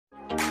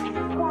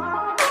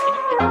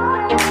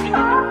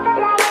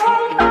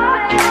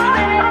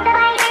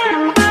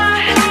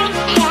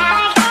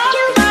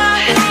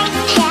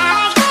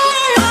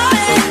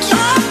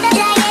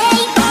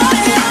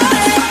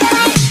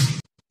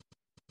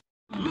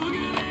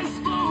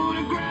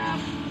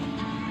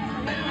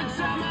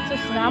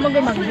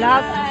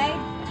Mag-vlog.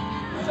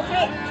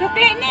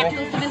 Sukli net.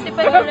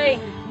 75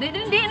 ulit.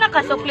 Hindi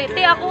nakasukli.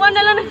 Ako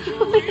na lang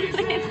nag-sukli.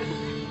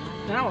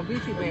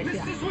 Busy ba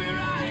siya?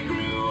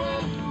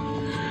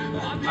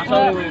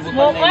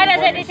 Mukha na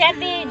sa di siya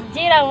ti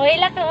Jira.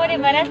 Wala ka mo ni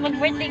Maras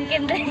mag-birthday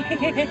kenda.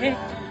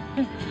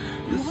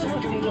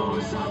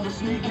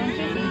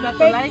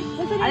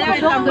 Ayaw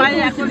itang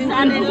baya ako din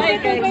sa nilay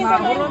kay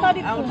Mamurot.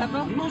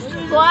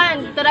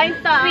 Kuan,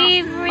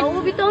 30.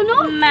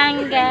 Favorite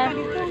manga.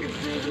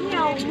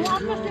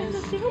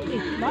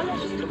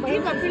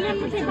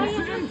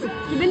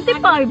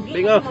 75.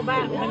 Bingo. 75.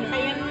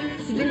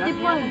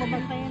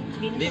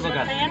 Di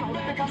bagat.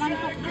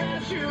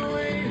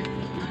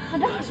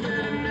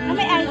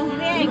 May ice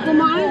cream. Di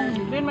kumain.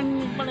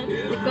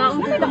 Ikaw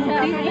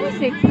ang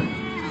music.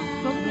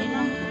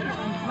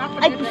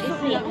 Ay,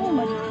 puso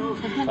ako.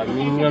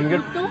 Pagningan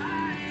gud.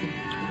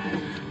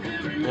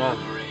 Ya.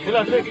 Sila,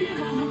 sila.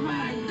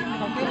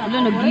 Wala,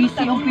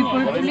 nag-busy ang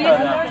people plate.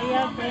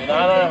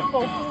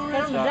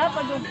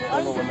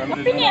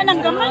 Pinihan ang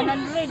gamay.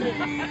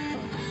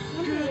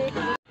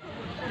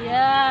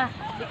 Yeah.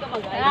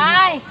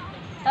 Hi.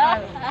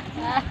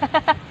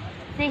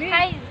 Say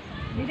hi.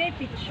 Dili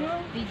picture.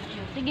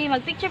 Sige,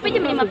 mag-picture.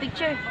 Pwede mo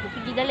mag-picture.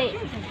 Sige, dali.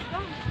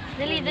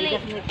 Dali.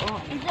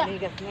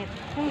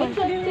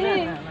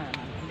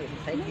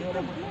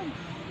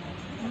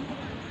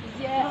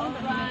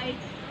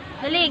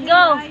 Dali,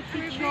 go.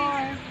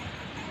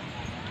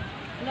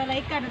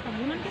 Lalay ka,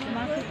 natabunan ka sa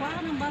baso.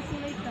 Parang ang baso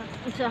lay ka.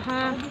 Isa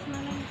ha.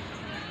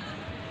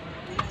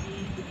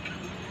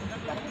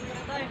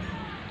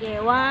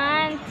 Okay,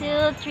 1,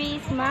 2, 3,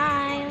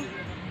 smile.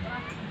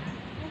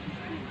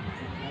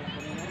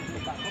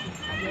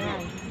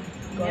 Yan.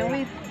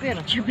 Gawin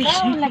pero.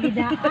 Oh, lagi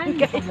daan.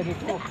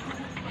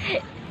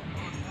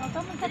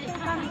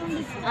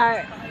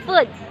 Our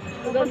food.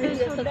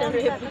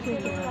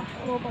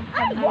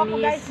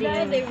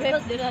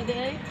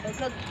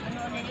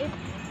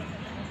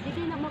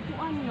 Hindi na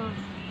makuan na.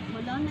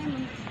 Wala na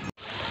yung...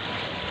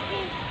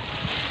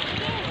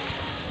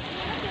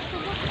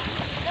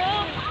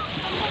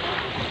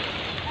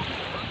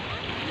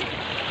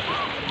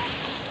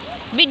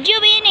 Video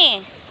ba yun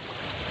eh?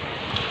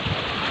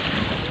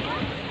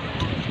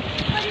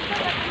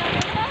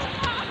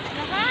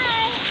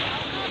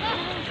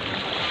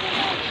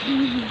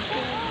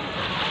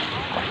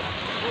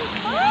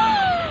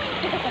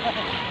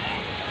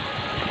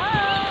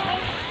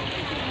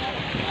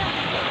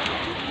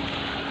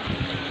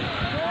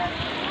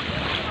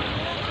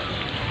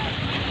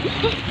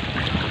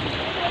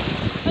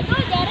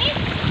 Betul, Jarin?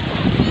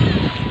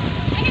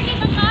 Ini di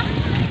bangka?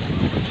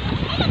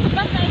 Ini di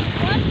bangka,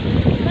 Iwan?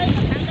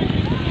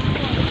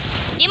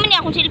 Di mana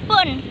akong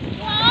cellphone?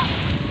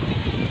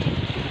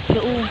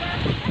 Doon.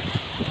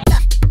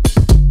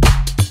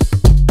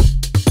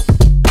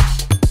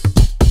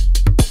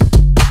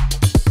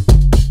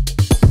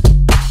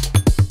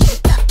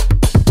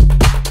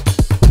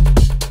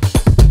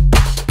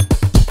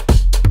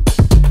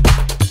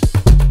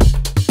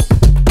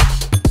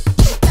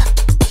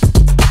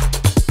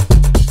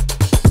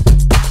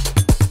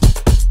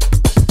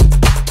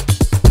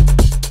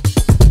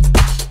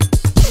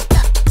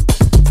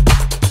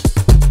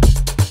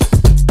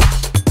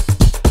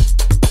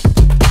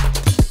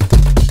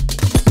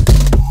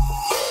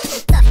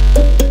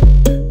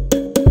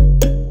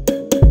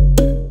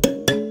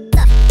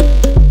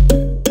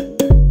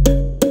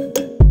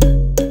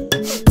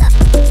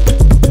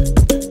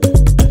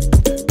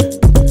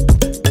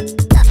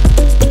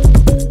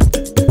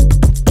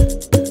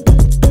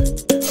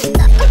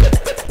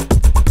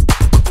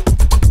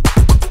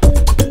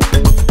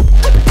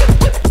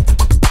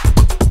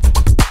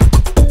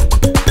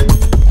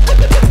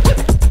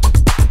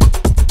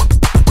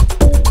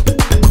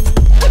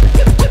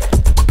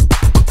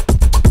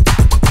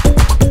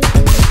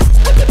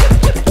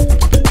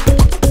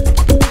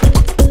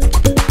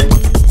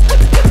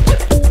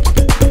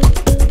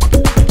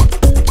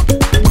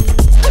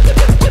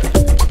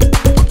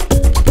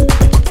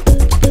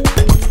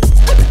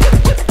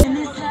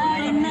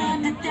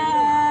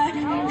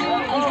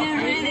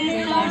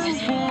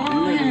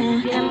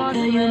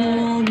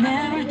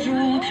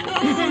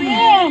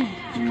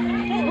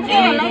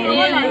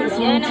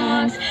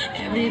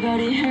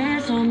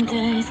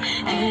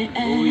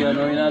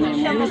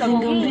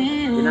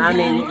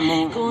 Inani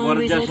mong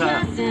gwardiya sa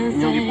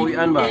inyong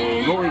ipuyan ba?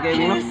 Luoy kayo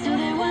mo?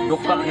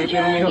 Duka kayo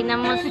pero niyo.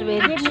 Ginamos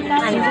with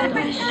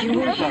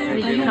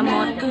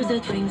kamot.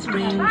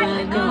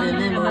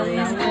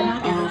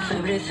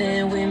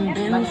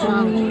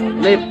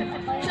 Lip.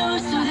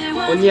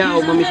 Unya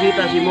o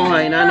mamisita si Moha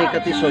inani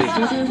katisoy.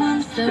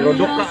 Pero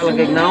duka lang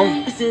kay now.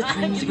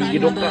 Sige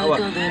giduka wa.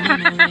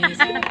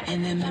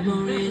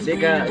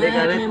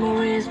 Deka rin.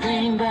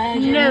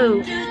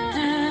 No.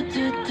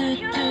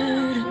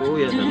 Oh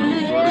ya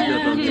tanong. Warja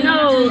tanong.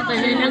 No,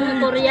 kasi nang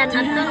Korean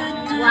ato.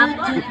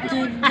 Wapo.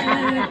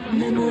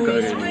 Duka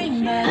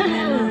rin.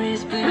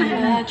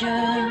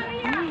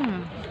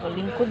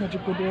 Kalingkod na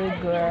dito there,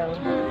 girl.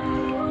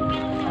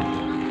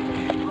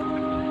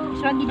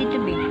 Swagi dito,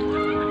 babe.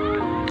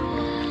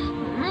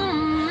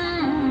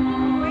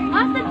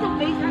 Basta sa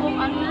Facebook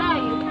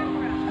online.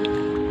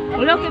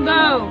 Wala ka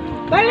ba?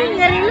 Baling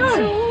nga rin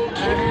nun.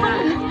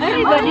 Ay,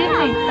 ba din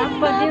eh.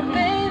 Tapa din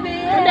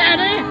eh. Ada,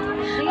 ada ya?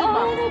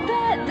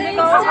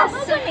 Ikaw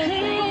ako ba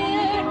eh?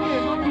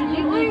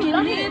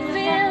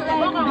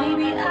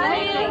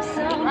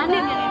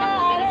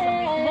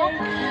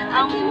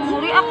 Ang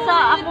react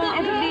sa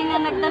akong FB na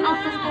nagtanaw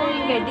sa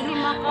story kay dili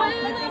maka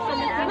dito sa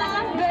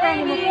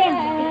meeting.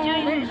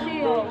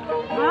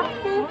 Ha?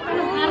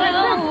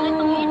 Ano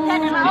itong isa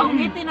na lang.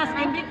 Ngiti na sa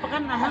FB pa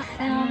kan na.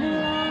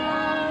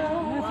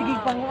 Sige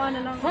panguan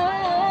na lang.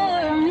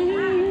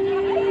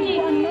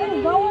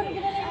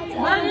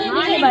 Baling.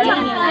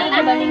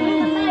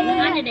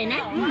 Ano din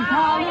eh?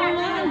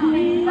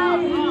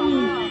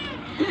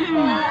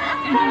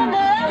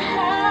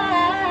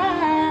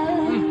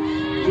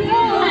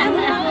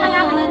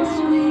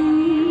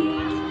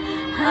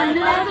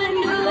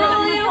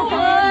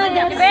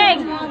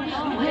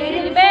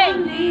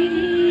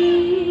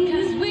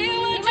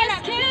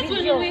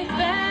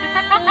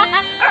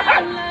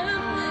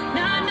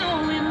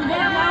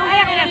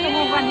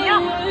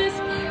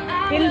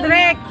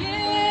 Hindrek.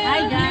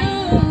 Hi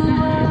guys.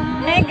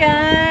 Hey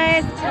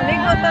guys.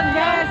 Ligutan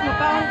guys.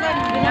 Mukhaon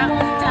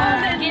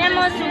sa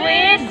ginamo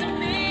sweet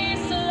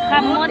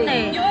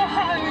kamote.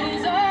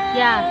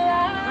 Yeah.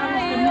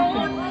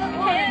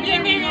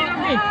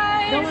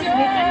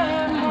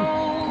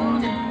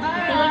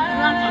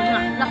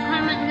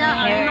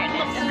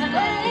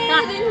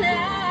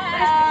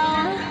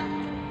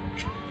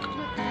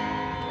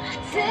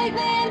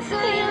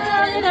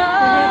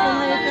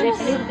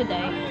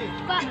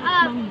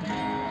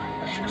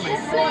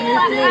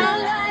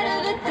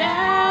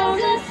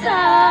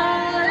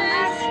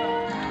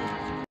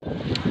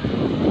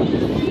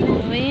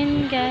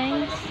 Ngayon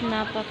guys,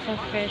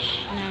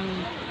 napaka-fresh ng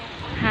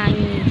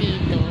hangin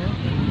dito.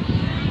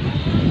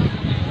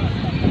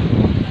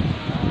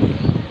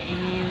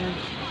 And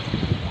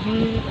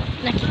yung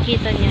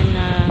nakikita niya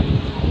na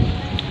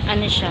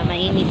ano siya,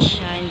 mainit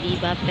siya, hindi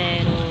ba?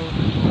 Pero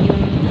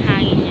yung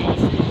hangin niya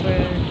is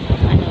super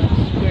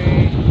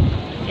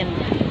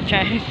ganda.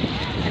 Char.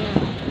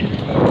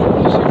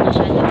 Hindi siya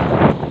masyado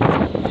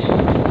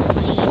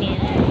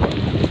mainit.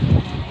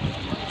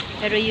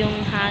 Pero yung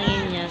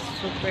hangin niya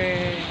super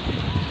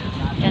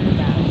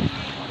ganda.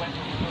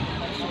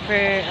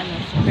 Super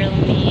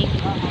lamig.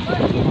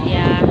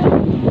 Yeah.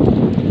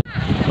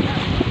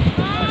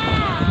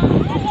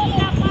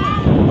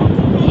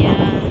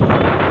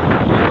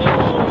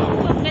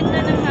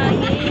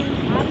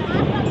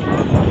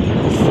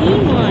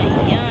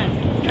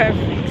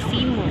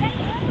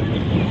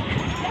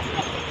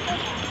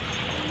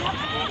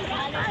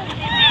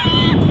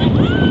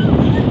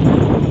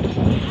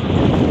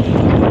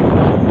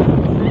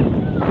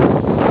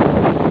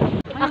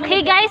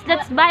 Okay guys,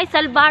 let's buy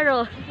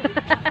Salvaro.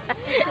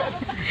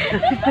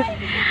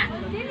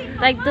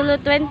 Like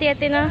tulo 20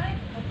 ati na.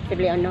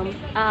 Sibli anom.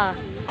 Ah.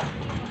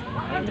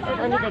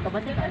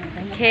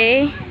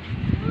 Okay.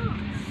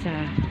 So.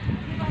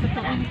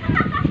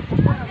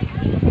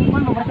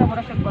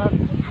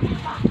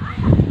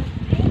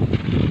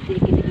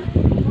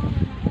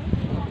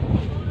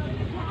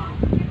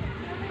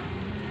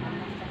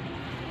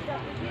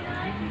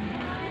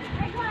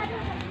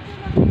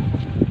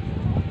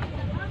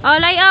 Oh,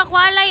 lay oh,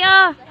 kualay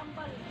oh.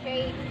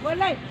 Okay,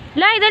 walay.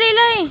 Lay, dali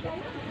lay.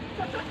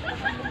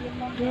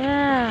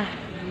 Yeah.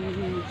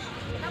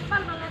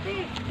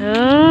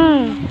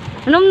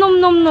 Nom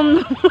nom nom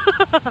nom.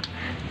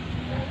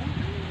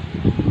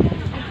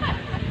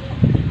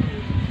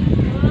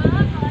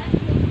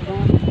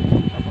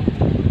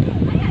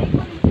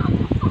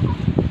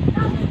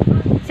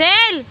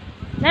 Sel,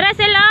 nara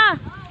sel oh.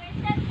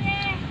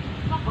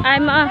 Ay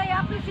ma.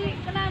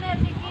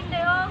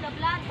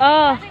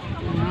 Oh.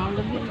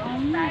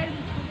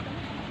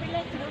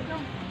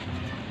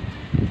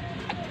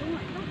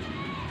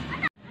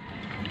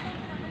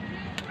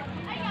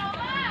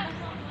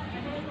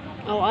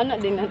 Oh,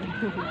 anak din natin.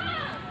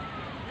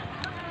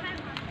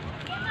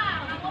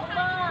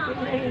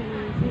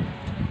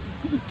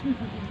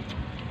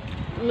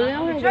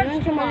 Malawan, ganun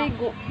siya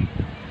maligo.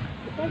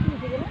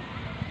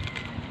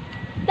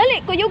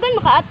 Dali, kuyugan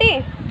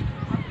makaati.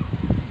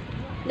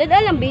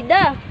 Dadalang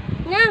bida.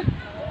 Nga.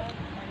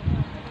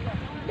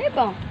 Di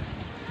ba?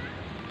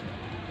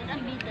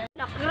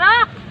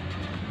 Nakrak!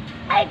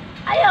 Ay,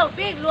 ayaw,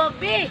 big, luwag,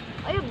 big.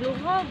 Ayaw,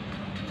 luwag.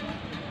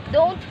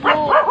 Don't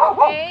move,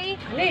 okay?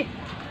 Ali.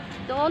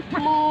 Don't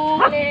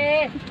move,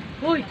 eh.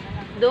 Hoy.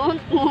 Don't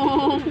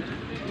move.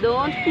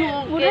 Don't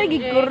move. Mura,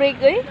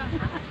 gigurek, eh.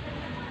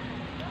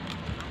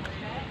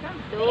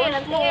 Doon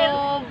mo.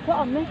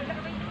 Saan eh?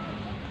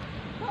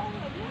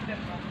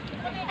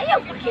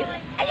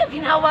 Ayaw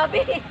ginawa,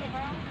 be.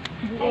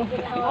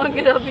 Oh,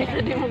 grabe sa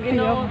di mo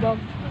ginawa.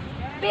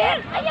 Ber,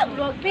 ayaw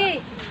luwag,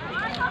 be.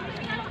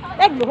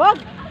 Luwag?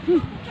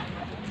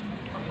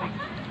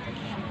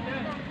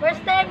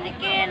 First time ni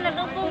Ken,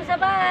 nagdugtong sa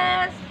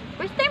bus.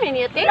 First time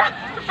ni Ate?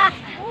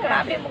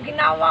 Grabe mo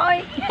ginawa, oy.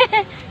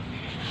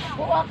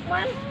 Buwak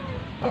man.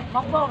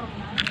 Magbor.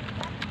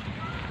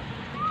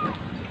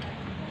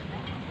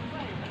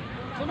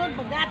 Sunod,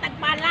 magdatag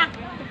pala.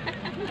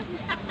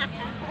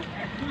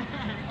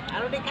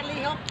 Ano di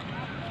kalihok?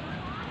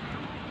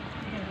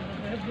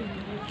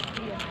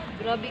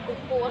 Grabe ko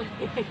po.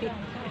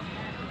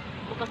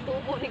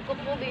 Makatubo ni ko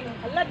po din.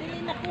 Ala,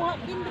 dili na kuha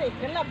kindre.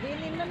 Kala,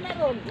 bilin na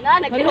naron.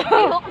 Na,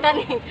 nagkilihok na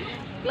ni.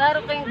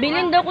 Klaro kayong...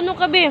 Bilin daw kuno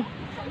kabe.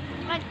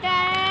 Magka!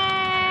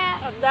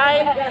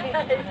 Dahil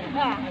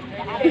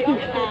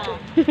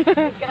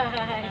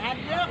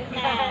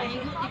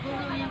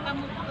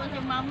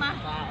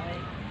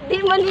Di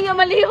man niya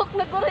malihok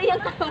na Korean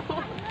kamo.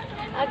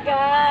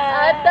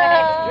 Agad. Ata.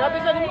 grabe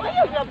sa nimo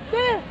ayaw,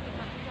 grabe.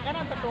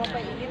 Kanang tatuwa pa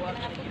init na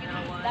nga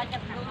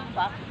dagat doon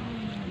ba?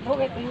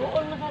 Okay,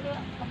 tuyuon na kada.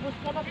 Tapos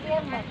ka na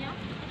tiyan ba?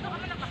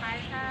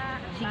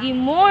 Sige,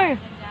 more.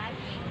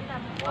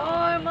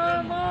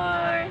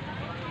 More.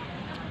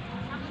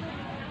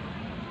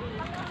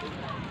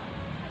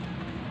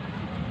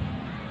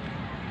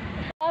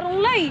 Tarong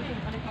lay.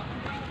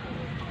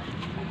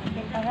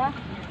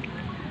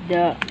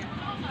 Da.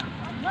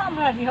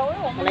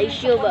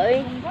 Malaysia ba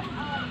eh?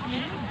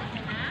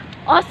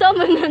 Asa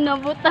man na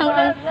nabutang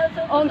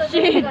ang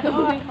shit.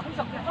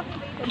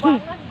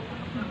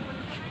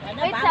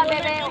 Wait sa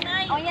bebe.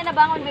 O yan na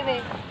bangon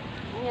bebe.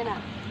 Yan na.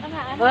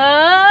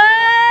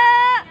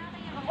 Ah!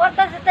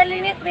 Porta sa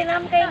talinit,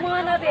 binam kayo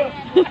mga nabe.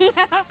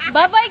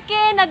 Bye-bye,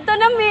 Ken. Nagto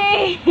na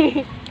mi.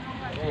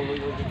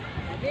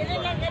 Dili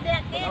lang kada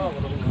akin.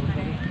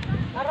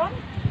 Aron?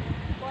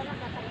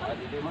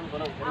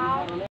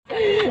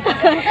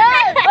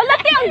 Wala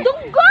ti ang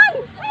dunggan.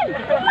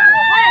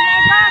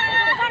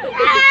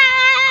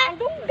 Ang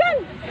dunggan.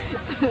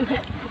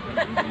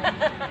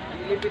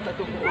 Ilipit na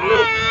itong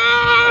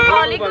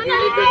Oh, ligo na,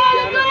 ligo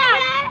na.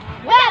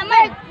 Wala,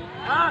 Mark.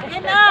 Ah,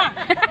 kina.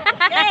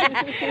 Ken.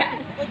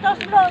 Ito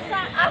slow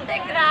sa Ate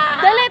Gra.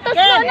 Dali, to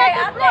slow na,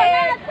 to slow na.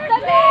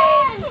 Dali.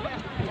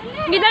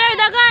 Gidala,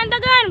 dagan,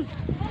 dagan.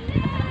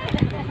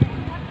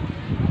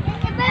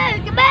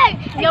 Kibag.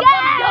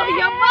 Yabag daw,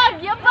 yabag.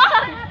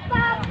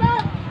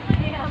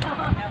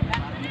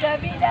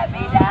 Bida.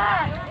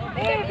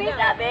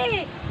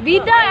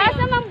 Bida,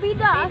 asa mang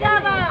bida? Bida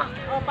ba?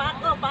 Oh,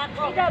 bako.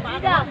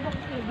 Bida.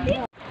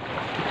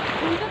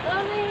 Pindot,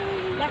 ano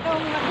yung... Lakaw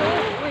nga to.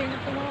 Uy,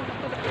 natumawag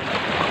ako.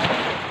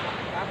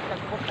 Ako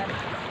tagputan.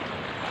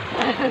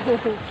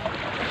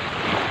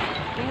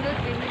 Pindot.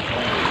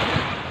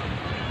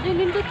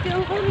 Pindot kayo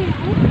ko niyo.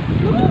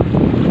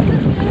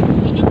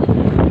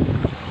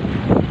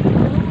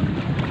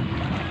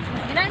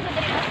 Ginaan ko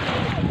dali.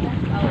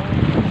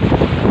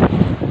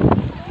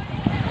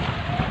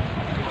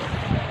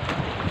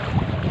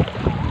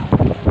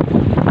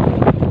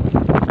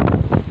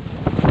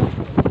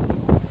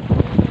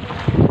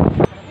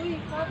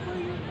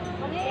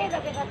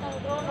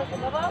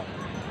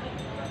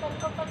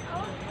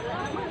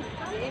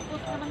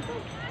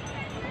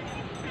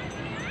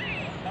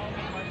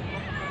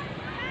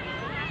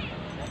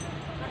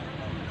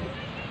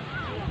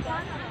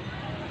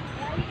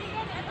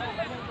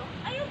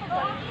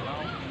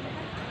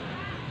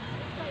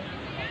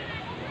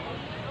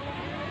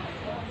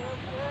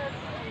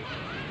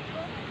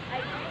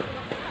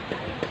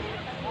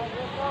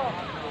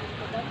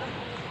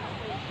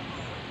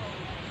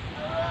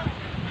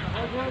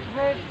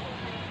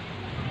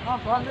 Ah,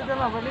 paano dito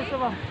ba? Balis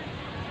ba?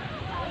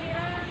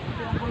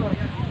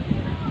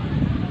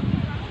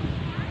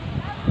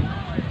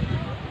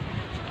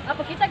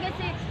 Pakita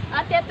kasi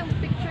ate atong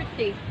picture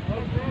te.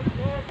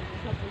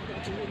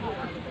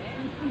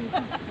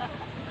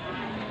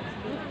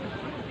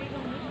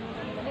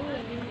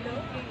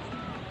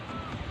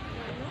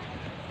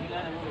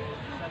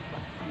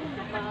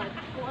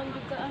 Kuan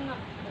juga anak.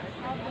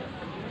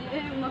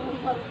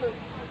 Mamamaro.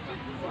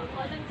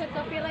 Walang ka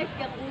copyright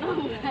ka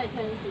nang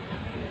ganyan.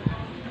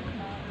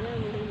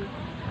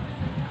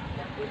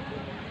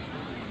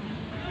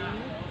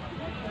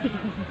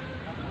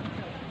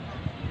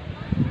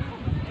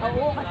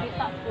 Oo,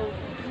 makita ko.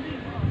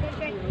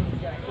 Kaya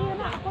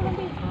na, ako lang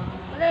din.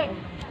 Uli.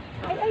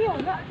 Ay, ayaw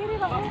nga. Kiri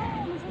lang ako.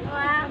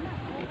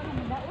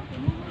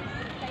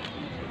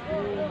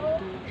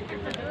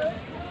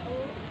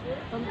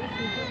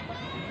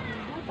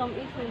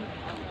 Tamisun.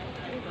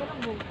 Ito lang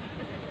mo.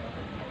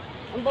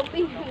 Ang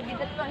bapin,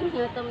 kita lang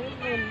nga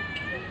tamisun.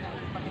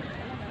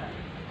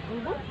 Ang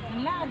bu?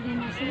 Wala, din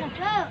na sila.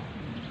 Ha?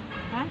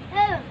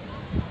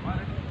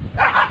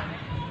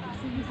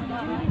 Sige,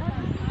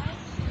 sige.